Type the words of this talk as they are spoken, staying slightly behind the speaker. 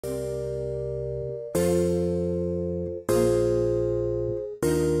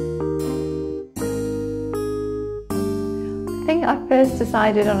think I first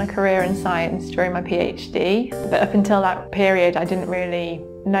decided on a career in science during my PhD, but up until that period I didn't really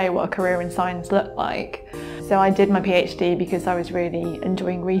know what a career in science looked like. So I did my PhD because I was really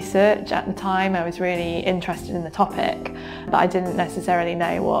enjoying research at the time. I was really interested in the topic, but I didn't necessarily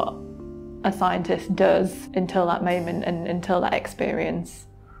know what a scientist does until that moment and until that experience.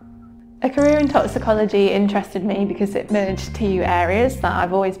 A career in toxicology interested me because it merged two areas that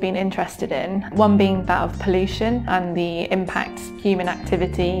I've always been interested in. One being that of pollution and the impact human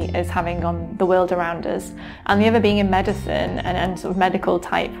activity is having on the world around us, and the other being in medicine and sort of medical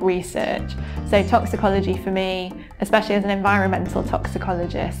type research. So toxicology for me, especially as an environmental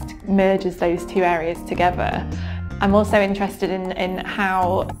toxicologist, merges those two areas together. I'm also interested in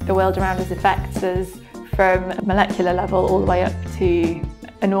how the world around us affects us from a molecular level all the way up to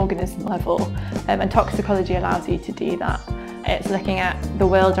an organism level, and toxicology allows you to do that. It's looking at the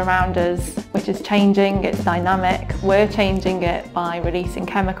world around us, which is changing, it's dynamic. We're changing it by releasing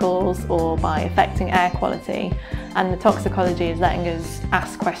chemicals or by affecting air quality, and the toxicology is letting us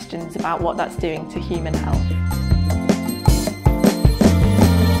ask questions about what that's doing to human health.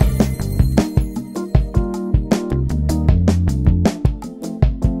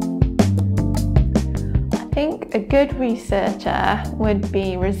 I think a good researcher would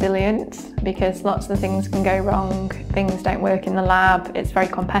be resilient, because lots of things can go wrong, things don't work in the lab, it's very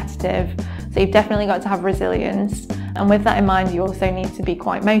competitive, so you've definitely got to have resilience. And with that in mind, you also need to be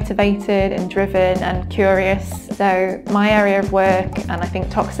quite motivated and driven and curious. So my area of work, and I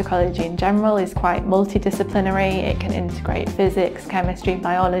think toxicology in general, is quite multidisciplinary. It can integrate physics, chemistry,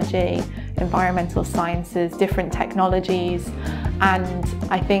 biology, environmental sciences, different technologies. And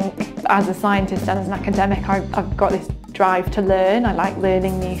I think as a scientist and as an academic, I've got this drive to learn. I like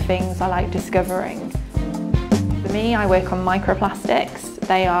learning new things, I like discovering. For me, I work on microplastics.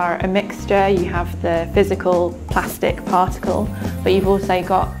 They are a mixture. You have the physical plastic particle, but you've also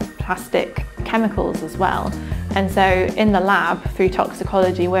got plastic chemicals as well. And so in the lab, through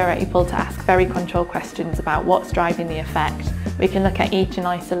toxicology, we're able to ask very controlled questions about what's driving the effect. We can look at each in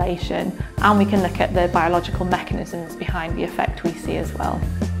isolation, and we can look at the biological mechanisms behind the effect we see as well.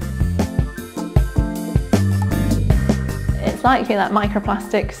 It's likely that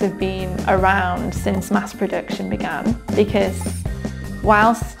microplastics have been around since mass production began, because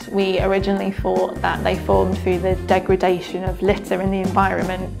whilst we originally thought that they formed through the degradation of litter in the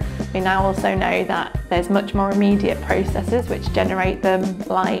environment, we now also know that there's much more immediate processes which generate them,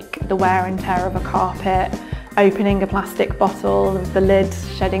 like the wear and tear of a carpet, opening a plastic bottle, the lid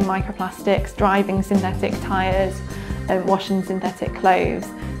shedding microplastics, driving synthetic tyres, and washing synthetic clothes.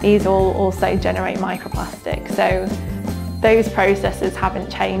 These all also generate microplastics. So those processes haven't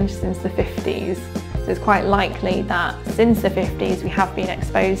changed since the 50s. So it's quite likely that since the 50s we have been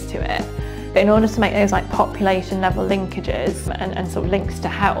exposed to it. But in order to make those like population level linkages and sort of links to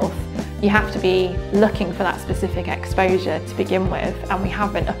health, you have to be looking for that specific exposure to begin with, and we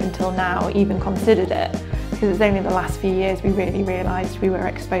haven't up until now even considered it, because it's only the last few years we really realised we were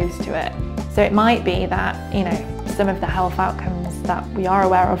exposed to it. So it might be that, you know, some of the health outcomes that we are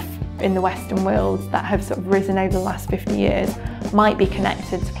aware of in the Western world that have sort of risen over the last 50 years might be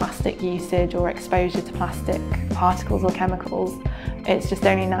connected to plastic usage or exposure to plastic particles or chemicals. It's just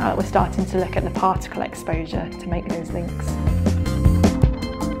only now that we're starting to look at the particle exposure to make those links.